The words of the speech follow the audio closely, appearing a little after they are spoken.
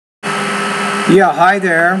Yeah, hi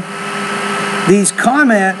there. These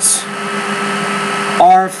comments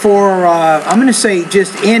are for, I'm going to say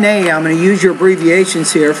just NA. I'm going to use your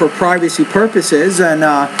abbreviations here for privacy purposes. And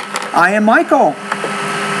I am Michael,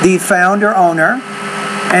 the founder, owner,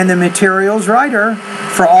 and the materials writer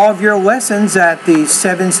for all of your lessons at the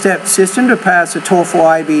 7-step system to pass the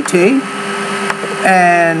TOEFL IBT.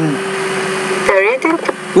 And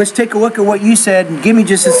let's take a look at what you said. And give me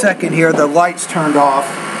just a second here. The light's turned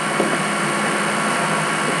off.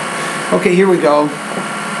 Okay, here we go.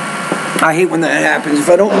 I hate when that happens. If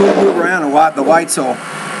I don't move around a lot, the lights will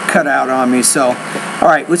cut out on me. So, all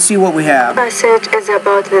right, let's see what we have. Passage is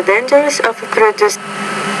about the dangers of producing.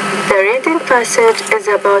 The reading passage is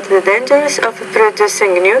about the dangers of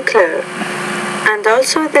producing nuclear, and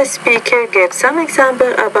also the speaker gives some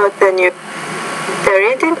example about the new. The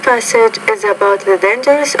reading passage is about the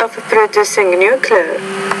dangers of producing nuclear.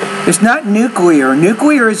 It's not nuclear.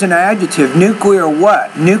 Nuclear is an adjective. Nuclear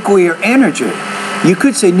what? Nuclear energy. You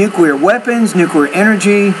could say nuclear weapons, nuclear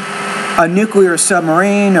energy, a nuclear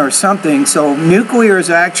submarine or something. So nuclear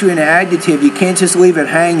is actually an adjective. You can't just leave it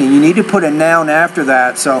hanging. You need to put a noun after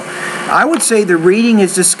that. So I would say the reading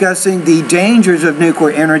is discussing the dangers of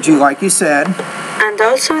nuclear energy, like you said. And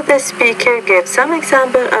also the speaker gives some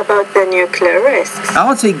example about the nuclear risks. I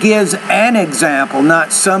would say gives an example,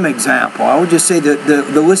 not some example. I would just say that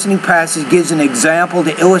the listening passage gives an example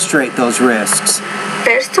to illustrate those risks.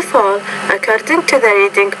 First of all, according to the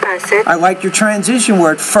reading passage, I like your transition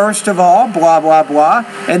word, first of all, blah, blah, blah.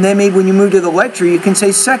 And then maybe when you move to the lecture, you can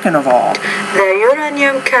say second of all. The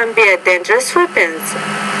uranium can be a dangerous weapon.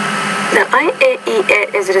 The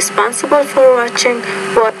IAEA is responsible for watching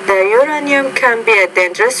what the uranium can be a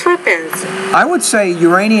dangerous weapon. I would say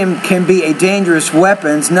uranium can be a dangerous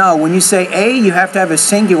weapon. No, when you say a, you have to have a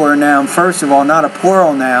singular noun, first of all, not a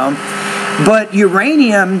plural noun. But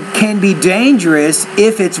uranium can be dangerous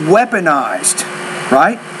if it's weaponized,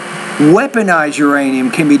 right? Weaponized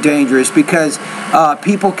uranium can be dangerous because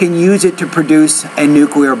people can use it to produce a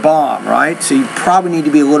nuclear bomb, right? So you probably need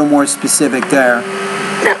to be a little more specific there.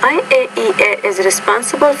 The IAEA is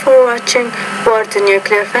responsible for watching world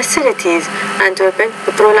nuclear facilities and weapon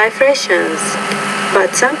proliferations,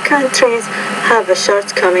 but some countries have a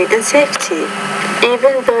shortcoming in safety.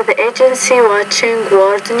 Even though the agency watching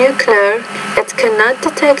world nuclear, it cannot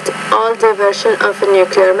detect all diversion of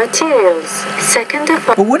nuclear materials. Second of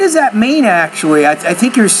all, but what does that mean actually? I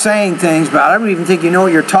think you're saying things, but I don't even think you know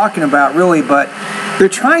what you're talking about really, but they're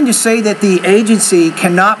trying to say that the agency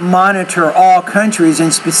cannot monitor all countries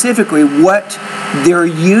and specifically what they're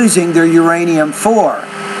using their uranium for.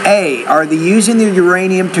 A, are they using their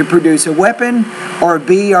uranium to produce a weapon? Or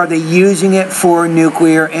B, are they using it for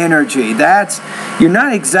nuclear energy? You're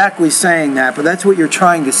not exactly saying that, but that's what you're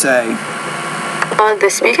trying to say. The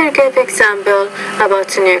speaker gave example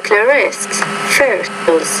about nuclear risks. First,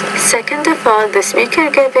 second of all, the speaker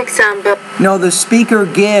gave example. No, the speaker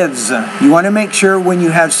gives. You want to make sure when you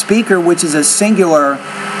have speaker, which is a singular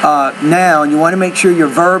noun, you want to make sure your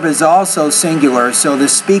verb is also singular. So the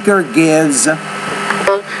speaker gives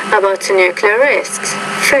about nuclear risks.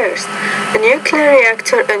 First, a nuclear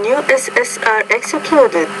reactor in USSR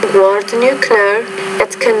exploded. World nuclear,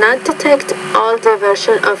 it cannot detect all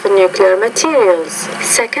diversion of nuclear materials.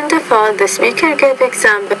 Second of all, the speaker gave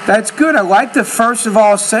example. That's good. I like the first of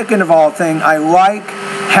all, second of all thing. I like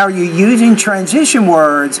how you're using transition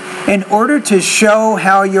words in order to show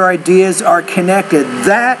how your ideas are connected.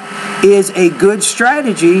 That is a good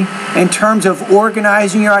strategy in terms of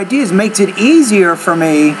organizing your ideas. Makes it easier for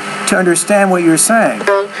me to understand what you're saying.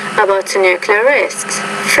 About nuclear risks.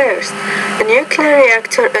 First, a nuclear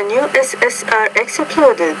reactor in USSR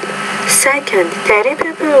exploded. Second, 30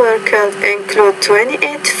 people were killed, include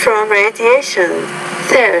 28 from radiation.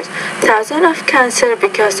 Third, thousands of cancer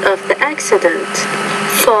because of the accident.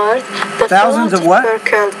 Fourth, the thousands of what? Were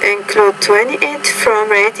killed, include 28 from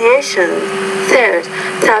radiation. Third,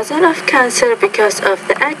 thousands of cancer because of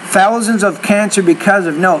the accident. Thousands of cancer because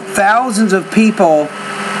of, no, thousands of people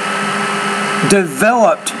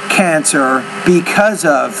developed cancer because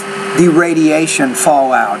of the radiation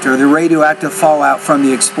fallout or the radioactive fallout from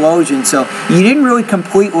the explosion. So you didn't really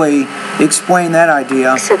completely explain that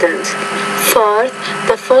idea. Accident. Fourth,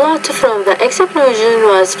 the fallout from the explosion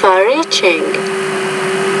was far-reaching.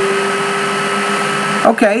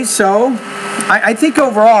 Okay, so I think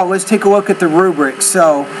overall, let's take a look at the rubric.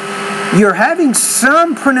 So you're having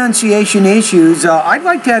some pronunciation issues. I'd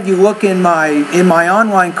like to have you look in my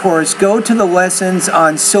online course, go to the lessons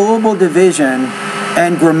on syllable division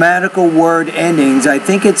and grammatical word endings. I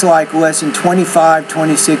think it's like lesson 25,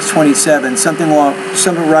 26, 27, something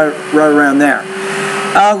right around there.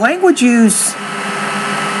 Language use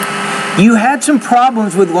You had some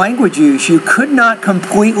problems with language use. You could not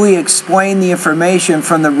completely explain the information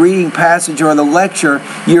from the reading passage or the lecture.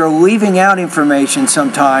 You're leaving out information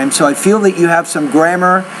sometimes. So I feel that you have some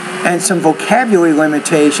grammar and some vocabulary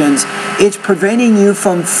limitations. It's preventing you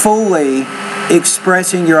from fully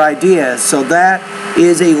expressing your ideas. So that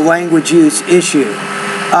is a language use issue.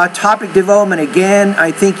 Topic development, again,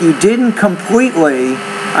 I think you didn't completely,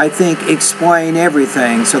 explain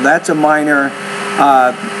everything. So that's a minor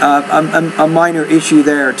issue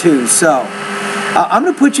there too. So I'm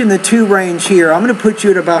going to put you in the 2 range here. I'm going to put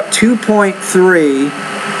you at about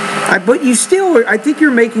 2.3. But you still, I think you're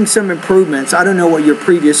making some improvements. I don't know what your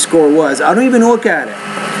previous score was. I don't even look at it.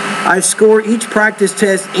 I score each practice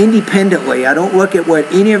test independently. I don't look at what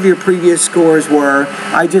any of your previous scores were.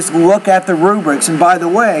 I just look at the rubrics. And by the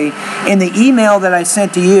way, in the email that I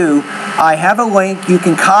sent to you, I have a link you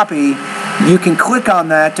can copy. You can click on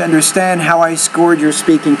that to understand how I scored your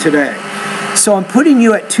speaking today. So I'm putting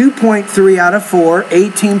you at 2.3 out of 4,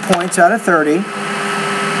 18 points out of 30.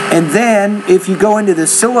 And then if you go into the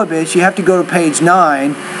syllabus, you have to go to page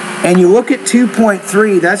 9. And you look at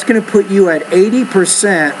 2.3, that's going to put you at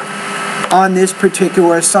 80% on this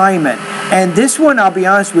particular assignment. And this one, I'll be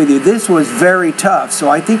honest with you, this was very tough. So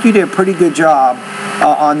I think you did a pretty good job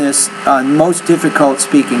on this most difficult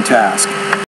speaking task.